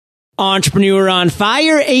Entrepreneur on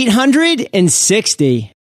Fire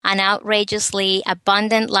 860. An outrageously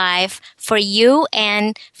abundant life for you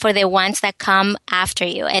and for the ones that come after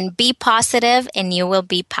you. And be positive and you will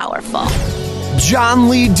be powerful. John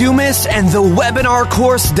Lee Dumas and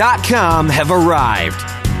thewebinarcourse.com have arrived.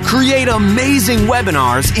 Create amazing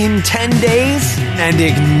webinars in 10 days and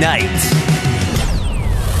ignite.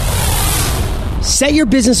 Set your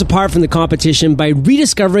business apart from the competition by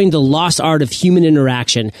rediscovering the lost art of human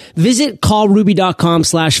interaction. Visit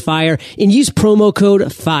callruby.com/fire and use promo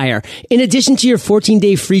code FIRE. In addition to your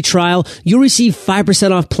 14-day free trial, you'll receive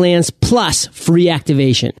 5% off plans plus free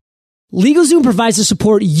activation. LegalZoom provides the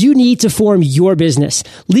support you need to form your business.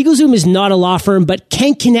 LegalZoom is not a law firm, but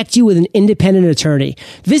can connect you with an independent attorney.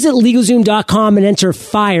 Visit LegalZoom.com and enter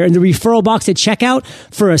FIRE in the referral box at checkout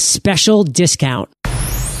for a special discount.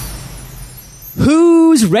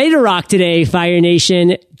 Who's ready to rock today, Fire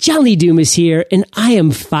Nation? John Lee Dumas here, and I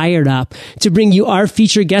am fired up to bring you our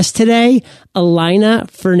featured guest today, Elayna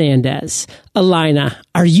Fernandez. Elayna,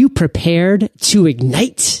 are you prepared to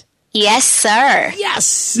ignite? Yes, sir.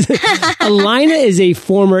 Yes. Elayna is a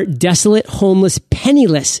former desolate, homeless,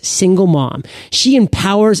 penniless single mom. She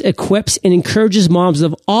empowers, equips, and encourages moms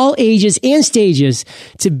of all ages and stages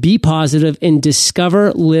to be positive and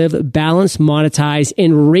discover, live, balance, monetize,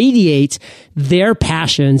 and radiate their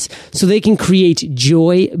passions so they can create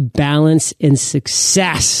joy, balance, and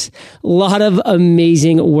success. A lot of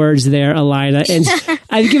amazing words there, Elayna. And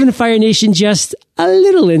I've given Fire Nation just a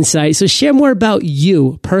little insight. So share more about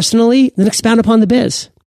you personally, then expound upon the biz.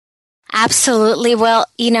 Absolutely. Well,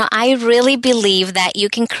 I really believe that you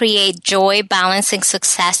can create joy, balance, and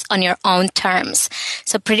success on your own terms.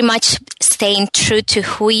 So pretty much staying true to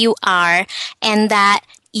who you are, and that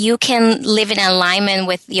you can live in alignment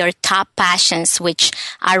with your top passions, which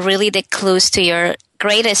are really the clues to your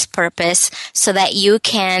greatest purpose, so that you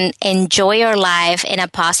can enjoy your life in a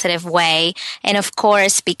positive way. And of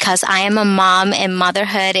course, because I am a mom and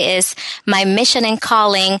motherhood is my mission and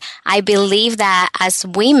calling, I believe that as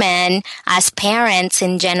women, as parents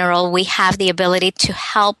in general, we have the ability to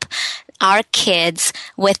help our kids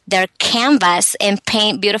with their canvas and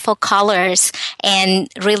paint beautiful colors and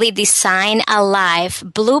really design a life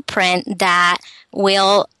blueprint that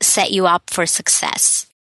will set you up for success.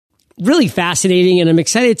 Really fascinating, and I'm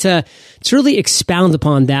excited to really expound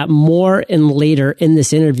upon that more and later in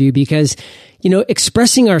this interview because,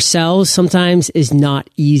 expressing ourselves sometimes is not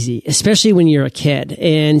easy, especially when you're a kid.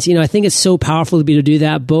 And, I think it's so powerful to be able to do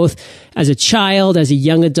that both as a child, as a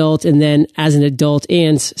young adult, and then as an adult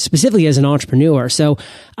and specifically as an entrepreneur. So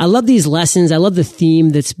I love these lessons. I love the theme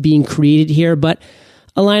that's being created here. But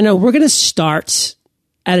Elayna, we're going to start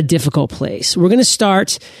at a difficult place. We're going to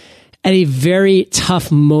start at a very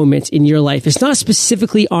tough moment in your life. It's not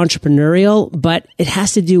specifically entrepreneurial, but it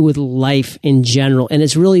has to do with life in general. And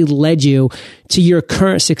it's really led you to your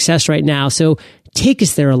current success right now. So take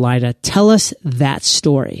us there, Elayna. Tell us that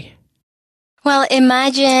story. Well,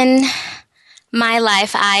 imagine my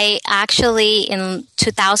life. I actually, in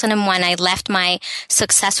 2001, I left my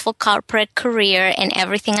successful corporate career and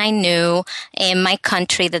everything I knew in my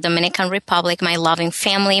country, the Dominican Republic, my loving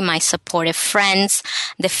family, my supportive friends,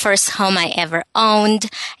 the first home I ever owned.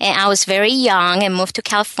 And I was very young and moved to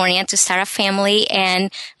California to start a family and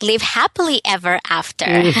live happily ever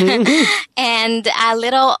after. And a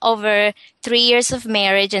little over 3 years of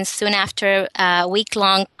marriage, and soon after a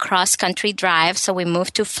week-long cross-country drive, so we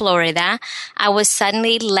moved to Florida, I was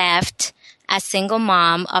suddenly left a single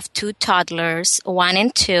mom of 2 toddlers, 1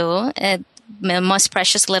 and 2, the most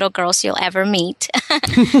precious little girls you'll ever meet.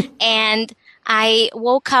 And I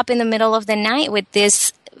woke up in the middle of the night with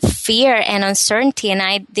this fear and uncertainty, and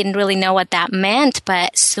I didn't really know what that meant,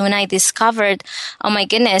 but soon I discovered, oh my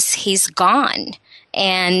goodness, he's gone.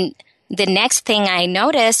 And the next thing I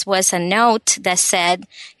noticed was a note that said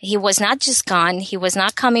he was not just gone, he was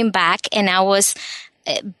not coming back, and I was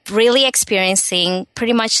really experiencing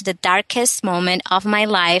pretty much the darkest moment of my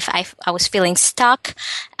life. I was feeling stuck.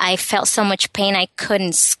 I felt so much pain I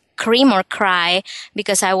couldn't scream or cry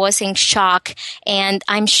because I was in shock. And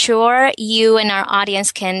I'm sure you and our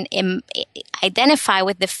audience can identify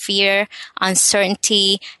with the fear,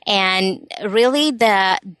 uncertainty, and really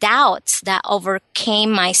the doubts that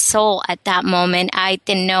overcame my soul at that moment. I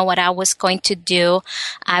didn't know what I was going to do.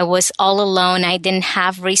 I was all alone. I didn't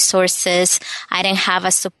have resources. I didn't have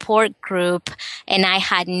a support group, and I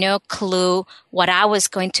had no clue what I was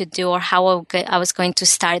going to do or how I was going to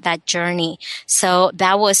start that journey. So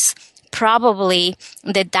that was probably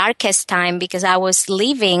the darkest time because I was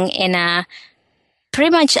living in a pretty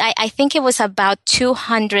much, I think it was about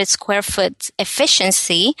 200 square foot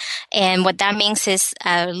efficiency. And what that means is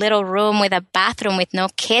a little room with a bathroom with no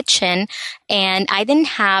kitchen. And I didn't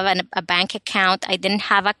have a bank account. I didn't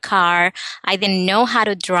have a car. I didn't know how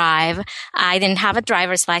to drive. I didn't have a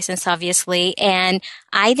driver's license, obviously. And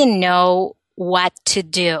I didn't know what to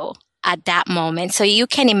do at that moment. So you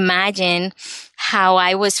can imagine how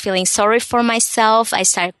I was feeling sorry for myself. I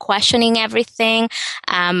started questioning everything.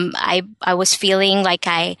 I was feeling like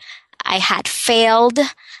I had failed.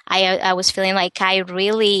 I was feeling like I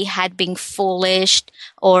really had been foolish,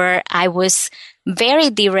 or I was very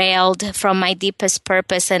derailed from my deepest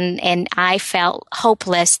purpose, and I felt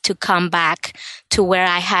hopeless to come back to where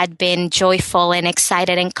I had been joyful and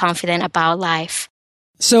excited and confident about life.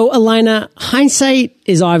 So, Elayna, hindsight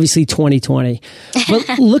is obviously 2020,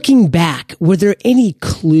 but looking back, were there any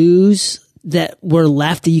clues that were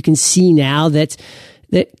left that you can see now that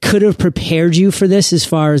could have prepared you for this, as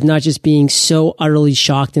far as not just being so utterly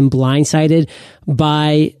shocked and blindsided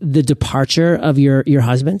by the departure of your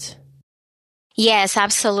husband? Yes,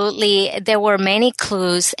 absolutely. There were many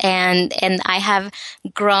clues, and I have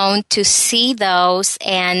grown to see those.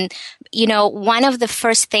 And, you know, one of the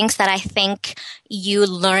first things that I think you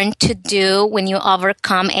learn to do when you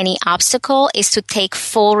overcome any obstacle is to take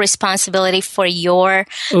full responsibility for your,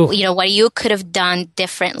 you know, what you could have done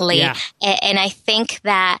differently. Yeah. And I think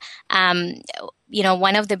that, you know,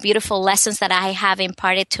 one of the beautiful lessons that I have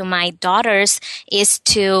imparted to my daughters is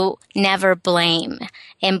to never blame.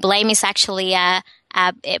 And blame is actually a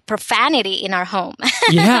profanity in our home.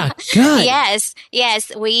 Yeah, good.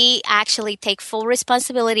 Yes. We actually take full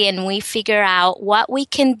responsibility, and we figure out what we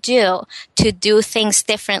can do to do things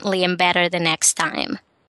differently and better the next time.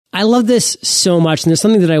 I love this so much. And there's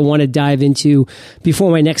something that I want to dive into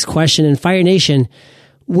before my next question. And Fire Nation,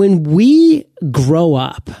 when we grow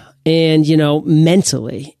up, and, you know,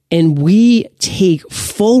 mentally, and we take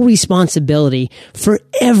full responsibility for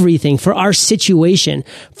everything, for our situation,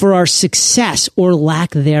 for our success or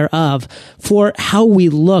lack thereof, for how we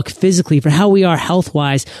look physically, for how we are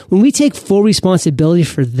health-wise, when we take full responsibility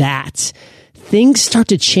for that, things start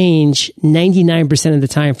to change 99% of the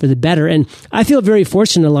time for the better. And I feel very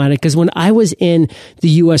fortunate, Elayna, because when I was in the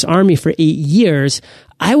U.S. Army for 8 years,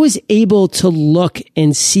 I was able to look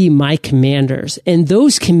and see my commanders, and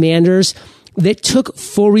those commanders that took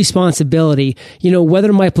full responsibility, you know,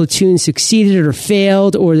 whether my platoon succeeded or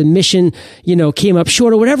failed, or the mission, you know, came up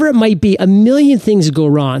short, or whatever it might be. A million things go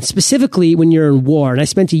wrong, specifically when you're in war. And I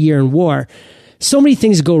spent a year in war. So many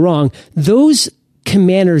things go wrong. Those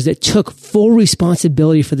commanders that took full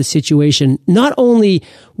responsibility for the situation, not only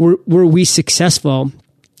were we successful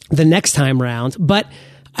the next time round, but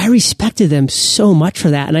I respected them so much for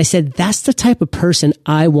that. And I said, that's the type of person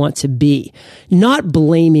I want to be. Not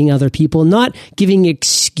blaming other people, not giving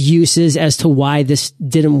excuses as to why this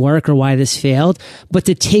didn't work or why this failed, but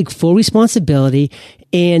to take full responsibility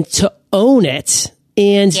and to own it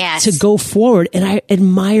and to go forward. And I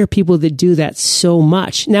admire people that do that so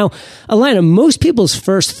much. Now, Elayna, most people's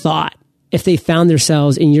first thought, if they found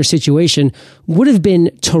themselves in your situation, would have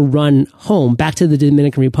been to run home back to the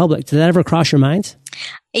Dominican Republic. Did that ever cross your mind?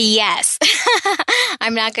 Yes.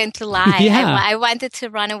 I'm not going to lie. Yeah. I wanted to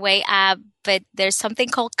run away, but there's something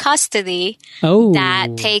called custody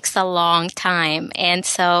that takes a long time. And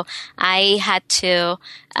so I had to,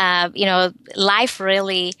 you know, life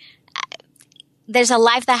really, there's a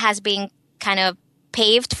life that has been kind of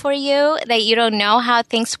paved for you, that you don't know how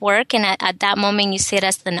things work, and at that moment you see it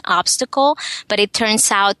as an obstacle, but it turns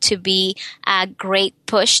out to be a great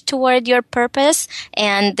push toward your purpose.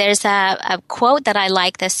 And there's a quote that I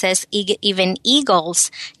like that says, even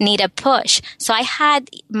eagles need a push. So I had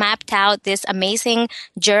mapped out this amazing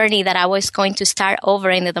journey that I was going to start over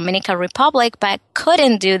in the Dominican Republic, but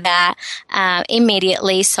couldn't do that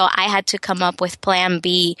immediately. So I had to come up with plan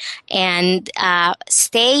B and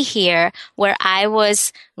stay here where I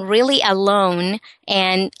was really alone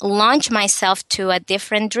and launch myself to a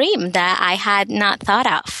different dream that I had not thought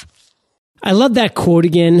of. I love that quote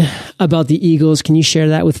again about the eagles. Can you share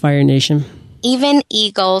that with Fire Nation? Even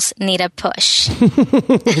eagles need a push.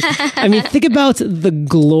 I mean, think about the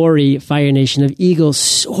glory, Fire Nation, of eagles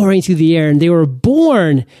soaring through the air. And they were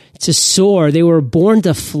born to soar. They were born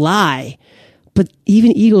to fly. But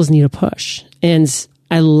even eagles need a push. And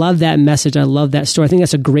I love that message. I love that story. I think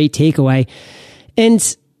that's a great takeaway. And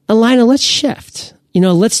Elayna, let's shift. You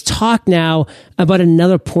know, let's talk now about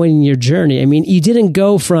another point in your journey. I mean, you didn't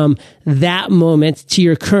go from that moment to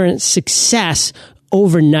your current success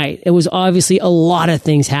overnight. It was obviously a lot of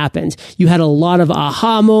things happened. You had a lot of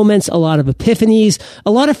aha moments, a lot of epiphanies,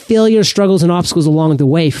 a lot of failures, struggles, and obstacles along the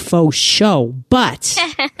way, faux show. But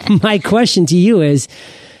my question to you is,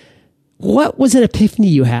 what was an epiphany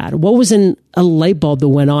you had? What was a light bulb that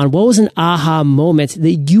went on? What was an aha moment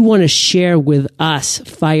that you want to share with us,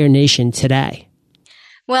 Fire Nation, today?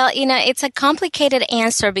 Well, it's a complicated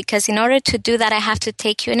answer because in order to do that, I have to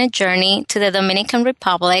take you on a journey to the Dominican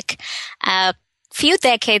Republic. Few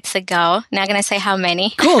decades ago, not going to say how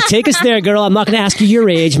many. Cool. Take us there, girl. I'm not going to ask you your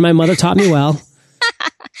age. My mother taught me well.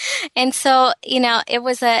 And so, it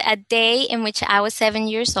was a day in which I was 7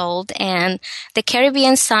 years old and the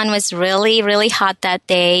Caribbean sun was really, really hot that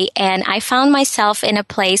day. And I found myself in a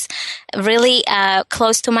place really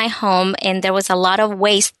close to my home and there was a lot of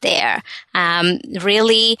waste there.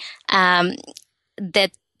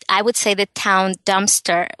 I would say the town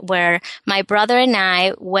dumpster where my brother and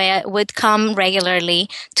I would come regularly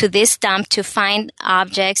to this dump to find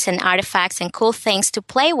objects and artifacts and cool things to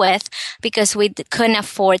play with because we couldn't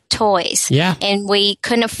afford toys. Yeah. And we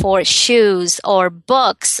couldn't afford shoes or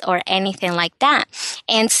books or anything like that.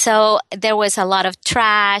 And so there was a lot of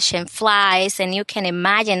trash and flies and you can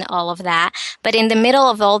imagine all of that. But in the middle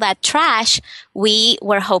of all that trash, we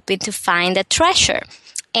were hoping to find a treasure.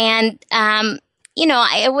 And,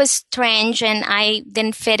 it was strange and I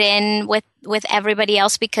didn't fit in with everybody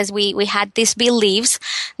else because we had these beliefs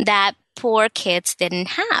that poor kids didn't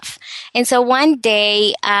have. And so one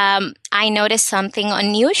day, I noticed something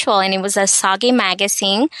unusual and it was a soggy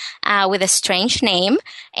magazine, with a strange name.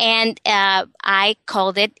 And, I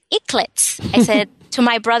called it Eclipse. I said, to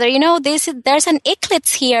my brother, there's an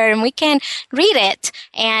eclipse here and we can read it.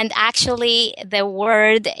 And actually the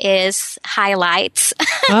word is highlights.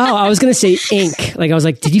 Oh, I was going to say ink. I was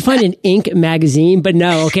like, did you find an ink magazine? But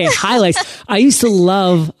no, okay, highlights. I used to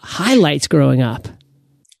love highlights growing up.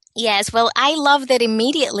 Yes, well, I loved it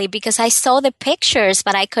immediately because I saw the pictures,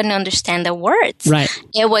 but I couldn't understand the words. Right.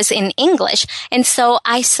 It was in English. And so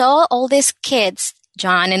I saw all these kids,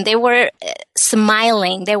 John, and they were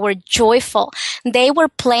smiling. They were joyful. They were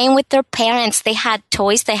playing with their parents. They had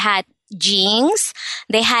toys. They had jeans.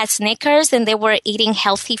 They had Snickers and they were eating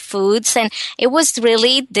healthy foods. And it was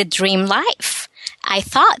really the dream life, I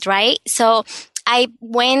thought, right? So I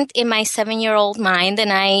went in my 7-year-old mind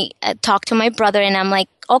and I talked to my brother and I'm like,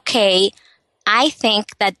 okay, I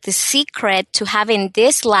think that the secret to having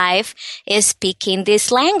this life is speaking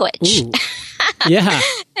this language. Yeah.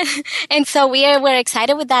 And so we were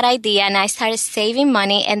excited with that idea and I started saving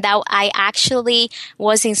money and that I actually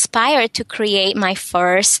was inspired to create my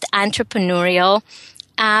first entrepreneurial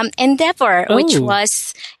endeavor,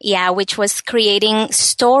 which was creating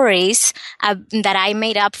stories that I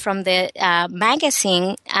made up from the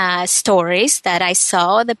magazine stories that I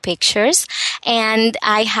saw, the pictures. And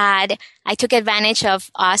I took advantage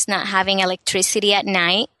of us not having electricity at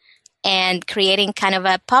night and creating kind of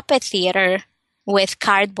a puppet theater with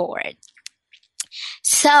cardboard.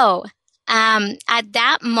 So at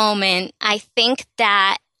that moment, I think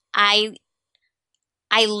that I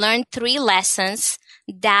learned 3 lessons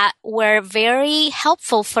that were very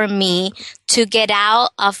helpful for me to get out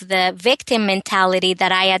of the victim mentality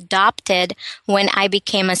that I adopted when I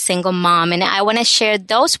became a single mom. And I want to share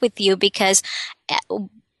those with you because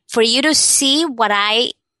for you to see what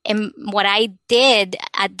I did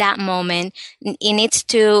at that moment, it needs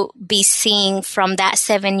to be seen from that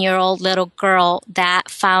 7-year-old little girl that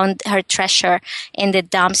found her treasure in the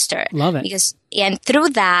dumpster. Love it. And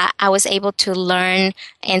through that, I was able to learn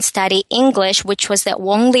and study English, which was the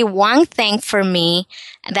only one thing for me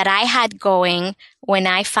that I had going when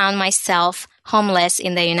I found myself homeless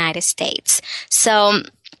in the United States. So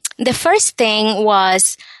the first thing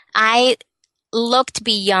was I looked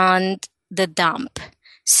beyond the dump.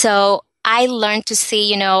 So I learned to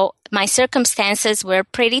see, my circumstances were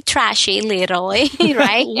pretty trashy, literally,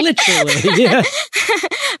 right? Literally, yeah.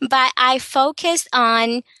 But I focused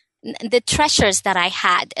on the treasures that I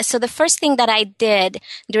had. So the first thing that I did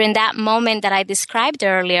during that moment that I described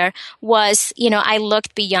earlier was, I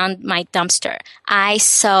looked beyond my dumpster. I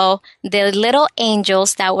saw the little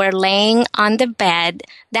angels that were laying on the bed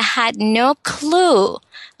that had no clue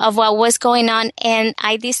of what was going on. And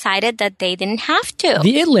I decided that they didn't have to.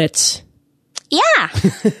 The idlets. Yeah.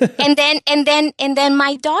 and then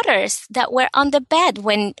my daughters that were on the bed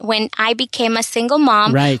when I became a single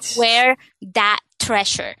mom right. were that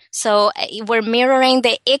treasure. So we're mirroring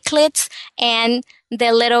the eclipse and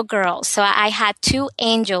the little girl. So I had 2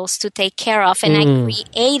 angels to take care of and I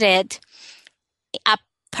created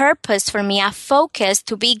purpose for me, a focus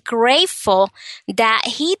to be grateful that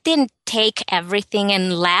he didn't take everything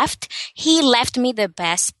and left. He left me the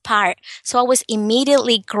best part. So I was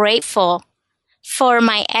immediately grateful for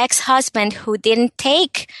my ex-husband who didn't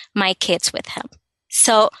take my kids with him.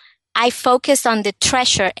 So I focused on the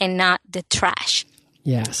treasure and not the trash.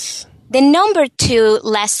 Yes. The number 2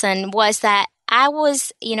 lesson was that I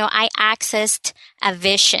accessed a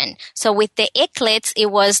vision. So with the Eclipse, it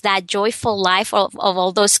was that joyful life of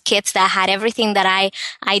all those kids that had everything that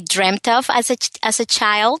I dreamt of as a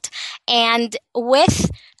child. And with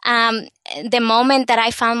the moment that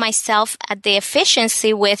I found myself at the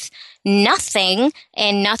efficiency with nothing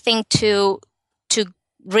and nothing to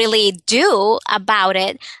really do about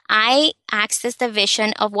it, I accessed the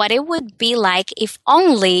vision of what it would be like if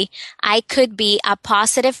only I could be a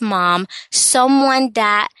positive mom, someone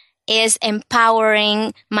that is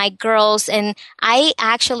empowering my girls. And I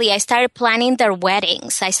started planning their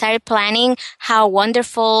weddings. I started planning what a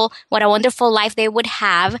wonderful life they would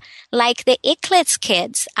have. Like the Eclipse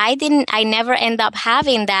kids. I never end up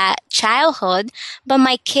having that childhood, but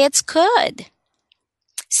my kids could.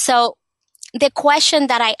 So the question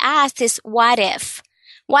that I asked is, what if?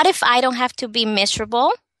 What if I don't have to be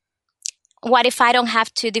miserable? What if I don't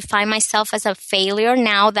have to define myself as a failure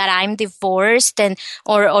now that I'm divorced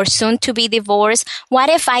or soon to be divorced? What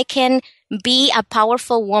if I can be a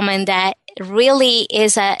powerful woman that really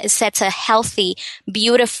sets a healthy,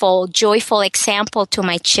 beautiful, joyful example to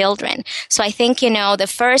my children? So I think, the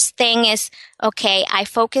first thing is, okay, I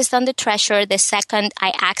focused on the treasure. The second,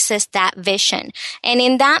 I accessed that vision. And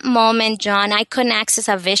in that moment, John, I couldn't access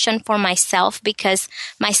a vision for myself because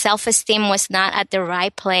my self-esteem was not at the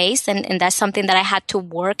right place. And that's something that I had to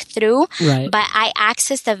work through. Right. But I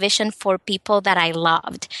accessed a vision for people that I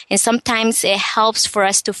loved. And sometimes it helps for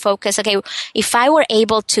us to focus, okay, if I were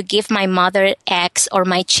able to give my mother X or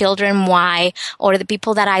my children Y or the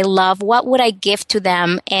people that I love, what would I give to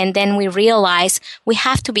them? And then we realize we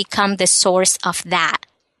have to become the source of that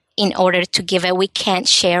in order to give it. We can't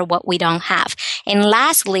share what we don't have. And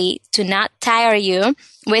lastly, to not tire you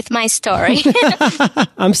with my story.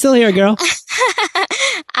 I'm still here, girl.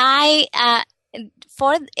 In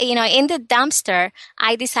the dumpster,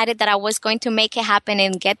 I decided that I was going to make it happen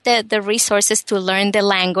and get the resources to learn the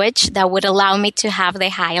language that would allow me to have the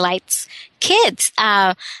highlights kids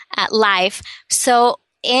life. So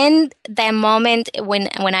in that moment,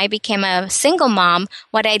 when I became a single mom,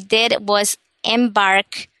 what I did was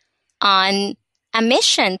embark on a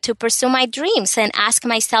mission to pursue my dreams and ask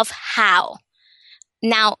myself how.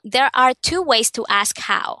 Now, there are 2 ways to ask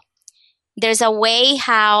how. There's a way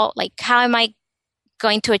how am I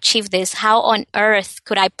going to achieve this? How on earth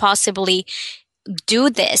could I possibly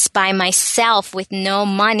do this by myself with no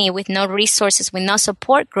money, with no resources, with no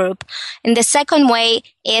support group? And the second way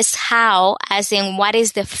is how, as in what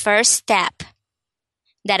is the first step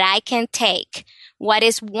that I can take? What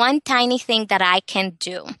is one tiny thing that I can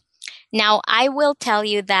do? Now, I will tell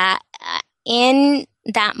you that in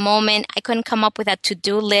that moment, I couldn't come up with a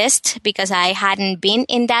to-do list because I hadn't been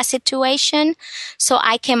in that situation. So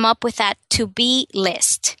I came up with a to-be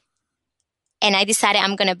list. And I decided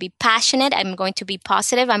I'm going to be passionate. I'm going to be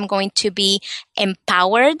positive. I'm going to be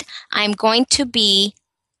empowered. I'm going to be,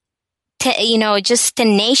 just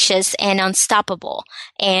tenacious and unstoppable.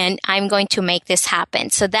 And I'm going to make this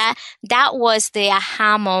happen. So that was the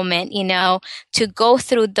aha moment, to go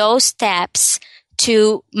through those steps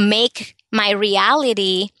to make my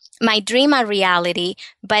dream a reality.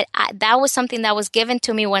 But that was something that was given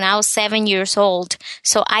to me when I was 7 years old.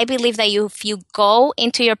 So I believe that if you go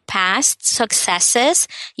into your past successes,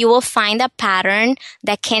 you will find a pattern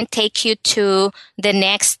that can take you to the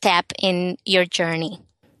next step in your journey.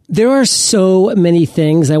 There are so many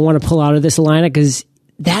things I want to pull out of this, Elayna, because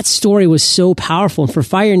that story was so powerful. And for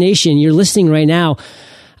Fire Nation, you're listening right now.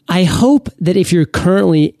 I hope that if you're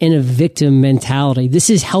currently in a victim mentality, this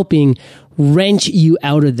is helping wrench you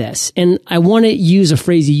out of this. And I want to use a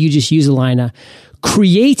phrase that you just used, Elayna.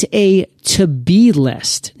 Create a to-be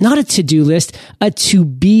list, not a to-do list, a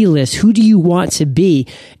to-be list. Who do you want to be?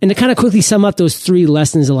 And to kind of quickly sum up those 3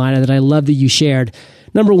 lessons, Elayna, that I love that you shared.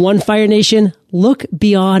 Number 1, Fire Nation, look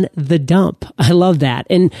beyond the dump. I love that.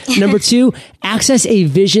 And number 2, access a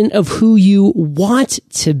vision of who you want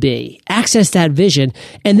to be. Access that vision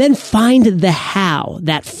and then find the how,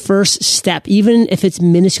 that first step, even if it's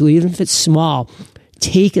minuscule, even if it's small.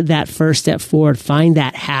 take that first step forward, find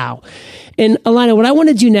that how. And Elayna, what I want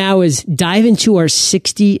to do now is dive into our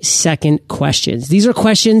 60-second questions. These are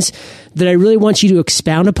questions that I really want you to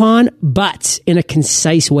expound upon, but in a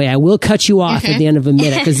concise way. I will cut you off at the end of a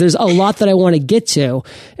minute because there's a lot that I want to get to,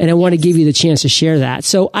 and I want to give you the chance to share that.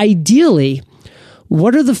 So ideally,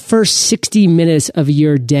 what are the first 60 minutes of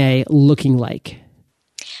your day looking like?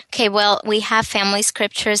 Okay, well, we have family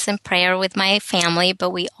scriptures and prayer with my family, but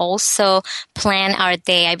we also plan our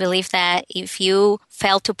day. I believe that if you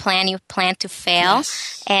fail to plan, you plan to fail.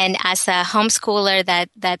 Yes. And as a homeschooler,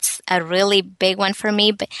 that's a really big one for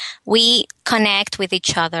me. But we connect with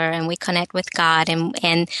each other, and we connect with God,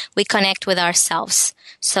 and we connect with ourselves.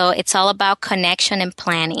 So it's all about connection and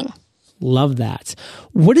planning. Love that.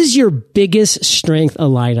 What is your biggest strength,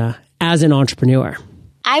 Elayna, as an entrepreneur?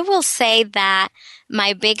 I will say that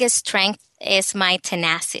my biggest strength is my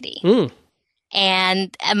tenacity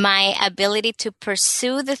and my ability to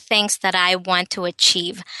pursue the things that I want to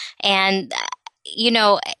achieve and,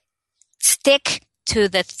 stick to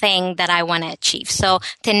the thing that I want to achieve. So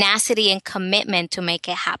tenacity and commitment to make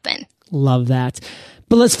it happen. Love that.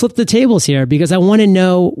 But let's flip the tables here because I want to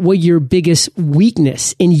know what your biggest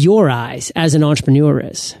weakness in your eyes as an entrepreneur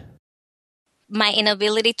is. My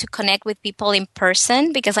inability to connect with people in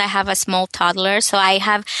person because I have a small toddler. So I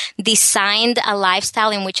have designed a lifestyle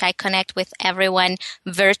in which I connect with everyone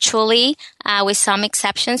virtually, with some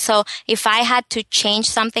exceptions. So if I had to change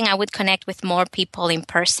something, I would connect with more people in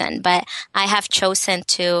person. But I have chosen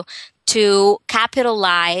to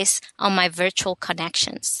capitalize on my virtual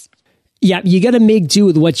connections. Yeah, you got to make do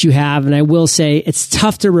with what you have. And I will say it's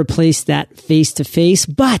tough to replace that face-to-face,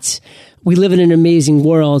 but we live in an amazing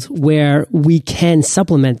world where we can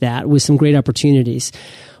supplement that with some great opportunities.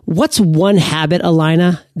 What's one habit,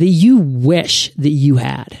 Elayna, that you wish that you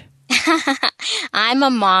had? I'm a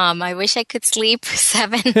mom. I wish I could sleep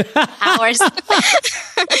 7 hours,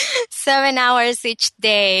 7 hours each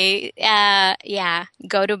day.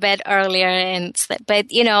 Go to bed earlier and sleep. But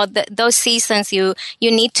those seasons, you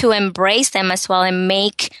need to embrace them as well and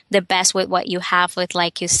make the best with what you have. With,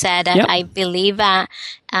 like you said, Yep. I believe that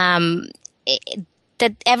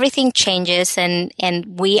everything changes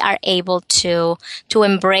and we are able to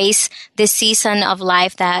embrace the season of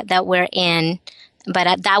life that we're in.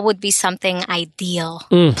 But that would be something ideal.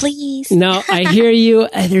 Please. No, I hear you.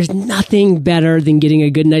 There's nothing better than getting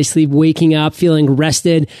a good night's sleep, waking up, feeling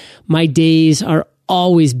rested. My days are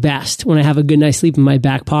always best when I have a good night's sleep in my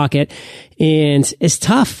back pocket. And it's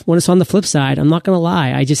tough when it's on the flip side. I'm not going to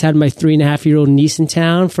lie. I just had my 3.5-year-old niece in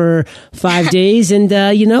town for 5 days and,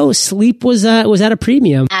 sleep was at a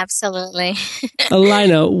premium. Absolutely.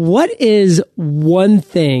 Elayna, what is one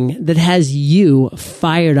thing that has you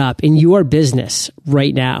fired up in your business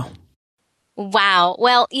right now? Wow.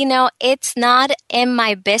 Well, it's not in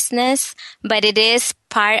my business, but it is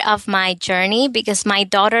part of my journey because my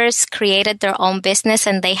daughters created their own business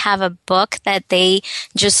and they have a book that they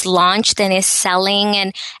just launched and is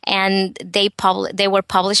selling and they were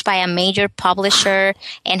published by a major publisher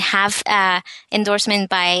and have endorsement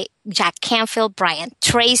by Jack Canfield, Brian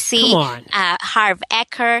Tracy, Harv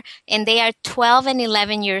Eker, and they are 12 and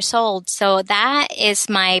 11 years old. So that is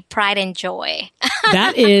my pride and joy.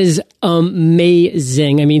 That is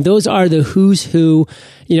amazing. I mean, those are the who's who.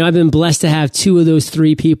 I've been blessed to have 2 of those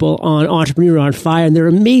 3 people on Entrepreneur on Fire, and they're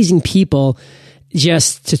amazing people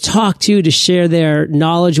just to talk to share their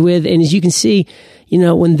knowledge with. And as you can see,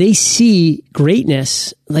 when they see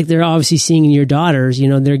greatness, like they're obviously seeing in your daughters,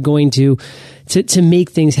 they're going to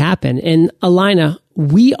make things happen. And Elayna,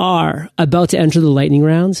 we are about to enter the lightning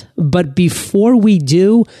rounds, but before we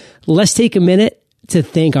do, let's take a minute to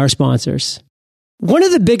thank our sponsors. One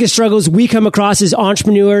of the biggest struggles we come across as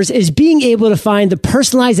entrepreneurs is being able to find the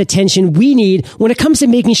personalized attention we need when it comes to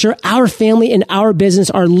making sure our family and our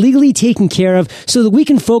business are legally taken care of so that we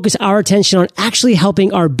can focus our attention on actually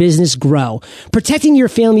helping our business grow. Protecting your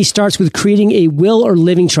family starts with creating a will or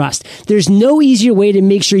living trust. There's no easier way to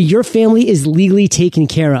make sure your family is legally taken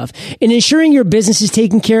care of. And ensuring your business is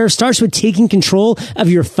taken care of starts with taking control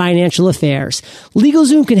of your financial affairs.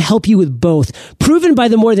 LegalZoom can help you with both. Proven by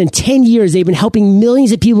the more than 10 years they've been helping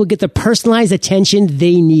millions of people get the personalized attention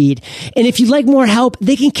they need. And if you'd like more help,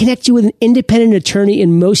 they can connect you with an independent attorney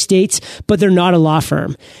in most states, but they're not a law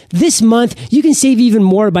firm. This month, you can save even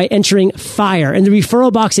more by entering FIRE in the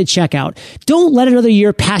referral box at checkout. Don't let another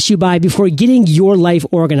year pass you by before getting your life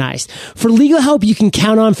organized. For legal help you can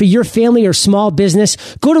count on for your family or small business,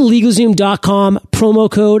 go to LegalZoom.com,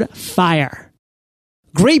 promo code FIRE.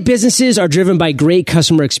 Great businesses are driven by great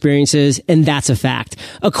customer experiences, and that's a fact.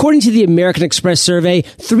 According to the American Express survey,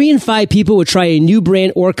 3 in 5 people would try a new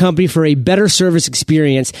brand or company for a better service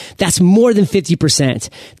experience. That's more than 50%.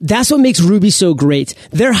 That's what makes Ruby so great.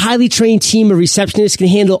 Their highly trained team of receptionists can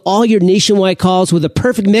handle all your nationwide calls with a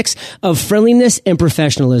perfect mix of friendliness and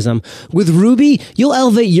professionalism. With Ruby, you'll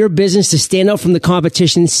elevate your business to stand out from the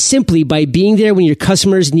competition simply by being there when your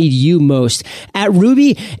customers need you most. At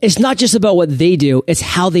Ruby, it's not just about what they do, it's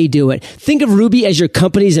how they do it. Think of Ruby as your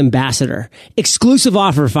company's ambassador. Exclusive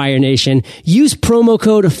offer, Fire Nation. Use promo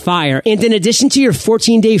code FIRE. And in addition to your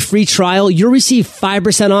 14-day free trial, you'll receive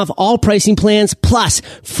 5% off all pricing plans plus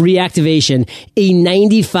free activation, a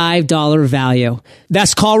 $95 value.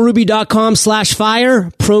 That's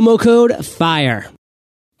callruby.com/fire, promo code FIRE.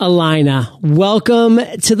 Elayna, welcome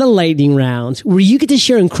to the lightning round, where you get to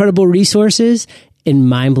share incredible resources and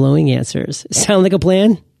mind-blowing answers. Sound like a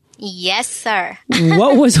plan? Yes, sir.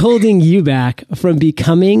 What was holding you back from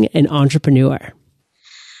becoming an entrepreneur?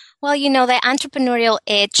 Well, the entrepreneurial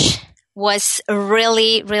itch was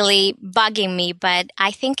really, really bugging me, but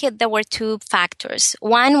I think there were 2 factors.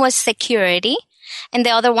 One was security, and the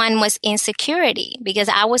other one was insecurity, because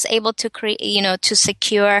I was able to to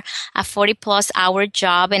secure a 40+ hour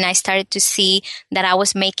job, and I started to see that I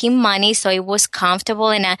was making money. So it was comfortable,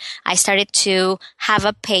 and I started to have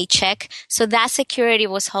a paycheck. So that security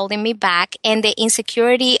was holding me back, and the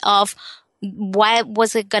insecurity of what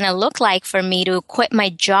was it going to look like for me to quit my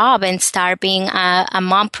job and start being a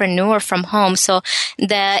mompreneur from home? So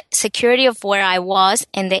the security of where I was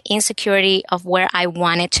and the insecurity of where I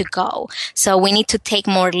wanted to go. So we need to take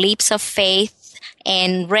more leaps of faith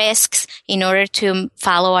and risks in order to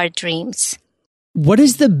follow our dreams. What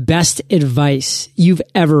is the best advice you've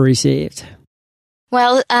ever received?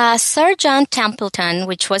 Well, Sir John Templeton,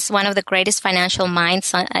 which was one of the greatest financial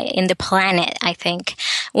minds in the planet, I think,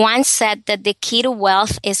 once said that the key to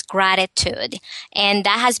wealth is gratitude. And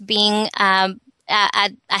that has been a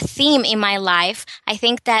theme in my life. I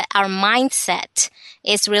think that our mindset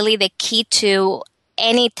is really the key to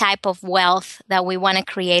any type of wealth that we want to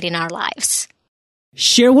create in our lives.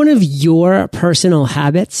 Share one of your personal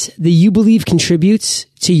habits that you believe contributes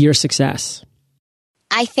to your success.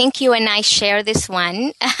 I think you and I share this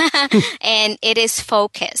one, and it is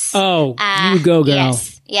focus. Oh, you go, girl.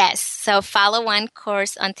 Yes. So follow one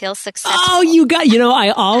course until successful. Oh, I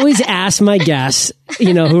always ask my guests,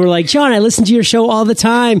 who are like, John, I listen to your show all the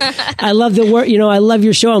time. I love the word, I love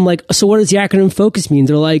your show. I'm like, so what does the acronym FOCUS mean?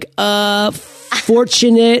 They're like,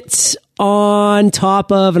 fortunate on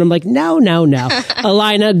top of, and I'm like, no.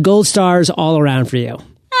 Elayna, gold stars all around for you.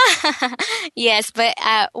 Yes, but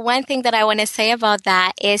one thing that I want to say about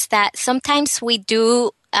that is that sometimes we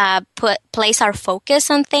do place our focus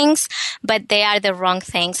on things, but they are the wrong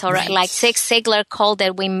things. Or right. Like Zig Ziglar called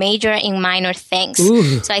it, we major in minor things.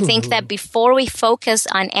 Ooh. So I think that before we focus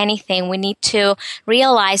on anything, we need to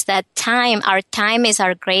realize that our time is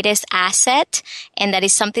our greatest asset, and that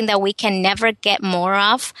is something that we can never get more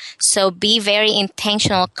of. So be very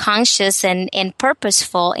intentional, conscious, and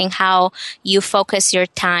purposeful in how you focus your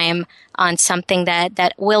time on something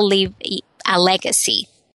that will leave a legacy.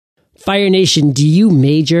 Fire Nation, do you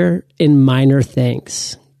major in minor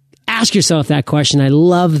things? Ask yourself that question. I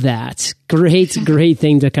love that. Great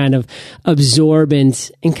thing to kind of absorb and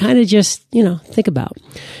kind of just, think about.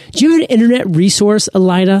 Do you have an internet resource,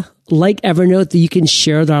 Elayna, like Evernote, that you can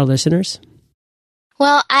share with our listeners?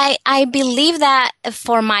 Well, I believe that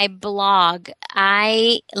for my blog,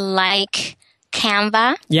 I like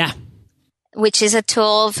Canva. Yeah. Which is a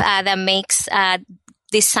tool that makes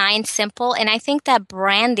design simple. And I think that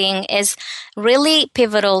branding is really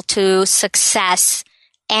pivotal to success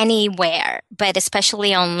anywhere, but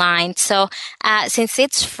especially online. So since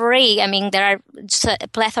it's free, there are a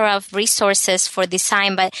plethora of resources for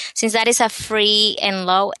design, but since that is a free and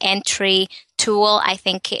low entry tool, I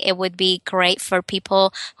think it would be great for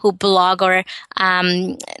people who blog or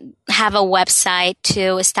have a website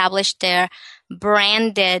to establish their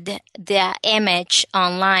the image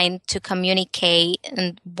online to communicate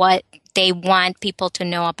and what they want people to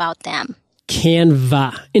know about them.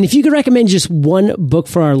 Canva. And if you could recommend just one book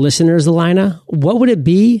for our listeners, Elayna, what would it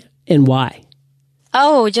be and why?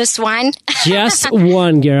 Oh, just one? Just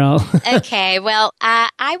one, girl. Okay. Well,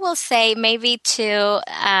 I will say maybe to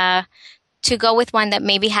go with one that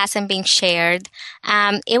maybe hasn't been shared,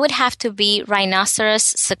 it would have to be Rhinoceros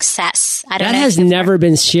Success. I don't know. That has never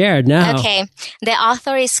been shared, no. Okay. The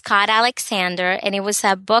author is Scott Alexander, and it was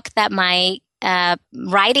a book that my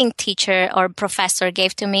writing teacher or professor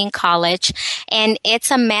gave to me in college, and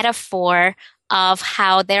it's a metaphor of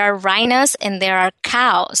how there are rhinos and there are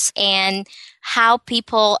cows, and how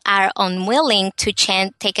people are unwilling to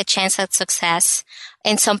take a chance at success.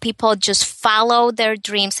 And some people just follow their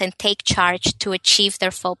dreams and take charge to achieve their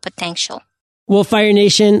full potential. Well, Fire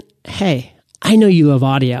Nation, hey, I know you love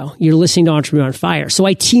audio. You're listening to Entrepreneur on Fire. So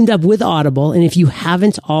I teamed up with Audible. And if you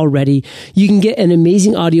haven't already, you can get an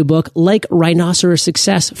amazing audiobook like Rhinoceros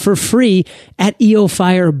Success for free at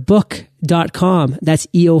eofirebook.com. That's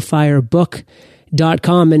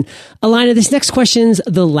eofirebook.com. And Elayna, this next question's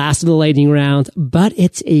the last of the lightning round, but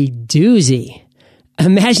it's a doozy.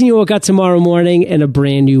 Imagine you woke up tomorrow morning in a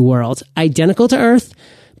brand new world, identical to Earth,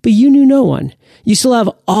 but you knew no one. You still have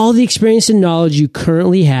all the experience and knowledge you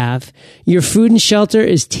currently have. Your food and shelter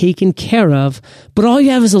is taken care of, but all you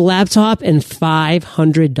have is a laptop and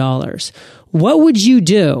 $500. What would you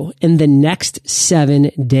do in the next 7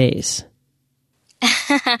 days?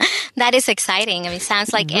 That is exciting. I mean, it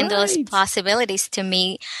sounds like endless possibilities to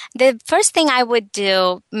me. The first thing I would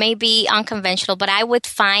do may be unconventional, but I would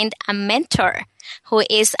find a mentor who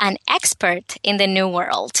is an expert in the new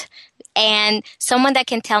world, and someone that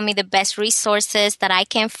can tell me the best resources that I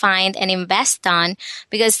can find and invest on,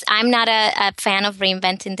 because I'm not a fan of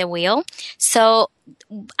reinventing the wheel. So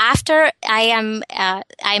after I'm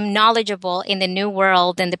knowledgeable in the new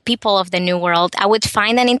world and the people of the new world, I would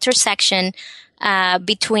find an intersection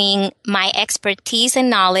between my expertise and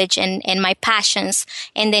knowledge and my passions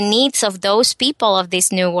and the needs of those people of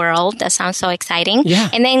this new world. That sounds so exciting. Yeah.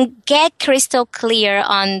 And then get crystal clear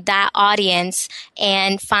on that audience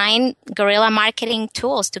and find guerrilla marketing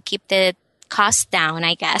tools to keep the costs down,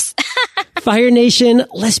 I guess. Fire Nation,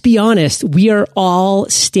 let's be honest. We are all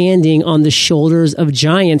standing on the shoulders of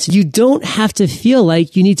giants. You don't have to feel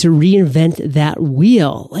like you need to reinvent that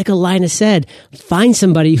wheel. Like Elayna said, find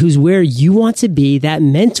somebody who's where you want to be, that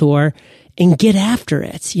mentor, and get after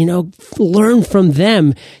it. You know, learn from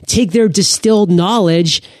them, take their distilled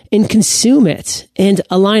knowledge and consume it. And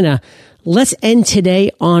Elayna, let's end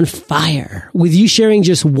today on fire with you sharing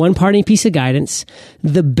just one parting piece of guidance,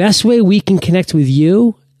 the best way we can connect with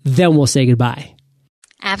you. Then we'll say goodbye.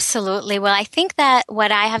 Absolutely. Well, I think that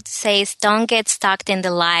what I have to say is don't get stuck in the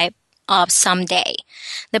life of someday.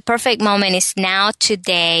 The perfect moment is now,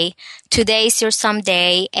 today. Today is your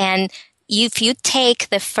someday. And if you take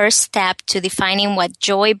the first step to defining what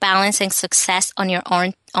joy, balance, and success on your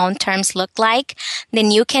own terms look like, then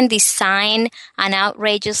you can design an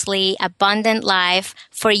outrageously abundant life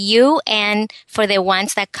for you and for the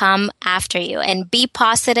ones that come after you. And be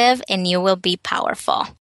positive and you will be powerful.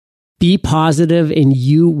 Be positive and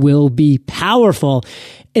you will be powerful.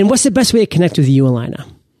 And what's the best way to connect with you, Elayna?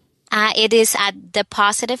 It is at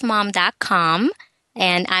thepositivemom.com.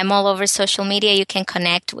 And I'm all over social media. You can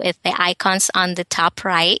connect with the icons on the top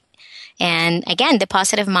right. And again,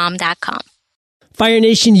 thepositivemom.com. Fire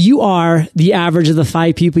Nation, you are the average of the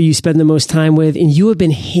 5 people you spend the most time with, and you have been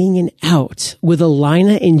hanging out with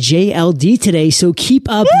Elayna and JLD today. So keep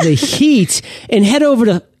up the heat and head over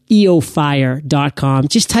to eofire.com.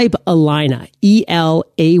 Just type Elayna,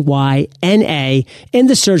 Elayna, in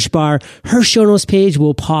the search bar. Her show notes page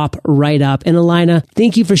will pop right up. And Elayna,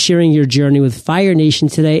 thank you for sharing your journey with Fire Nation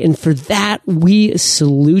today. And for that, we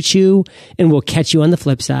salute you, and we'll catch you on the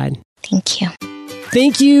flip side. Thank you.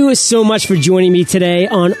 Thank you so much for joining me today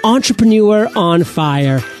on Entrepreneur on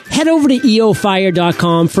Fire. Head over to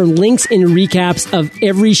eofire.com for links and recaps of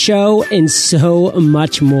every show and so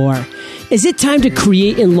much more. Is it time to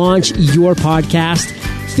create and launch your podcast?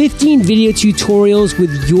 15 video tutorials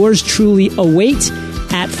with yours truly await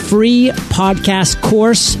at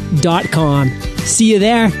freepodcastcourse.com. See you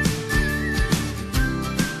there.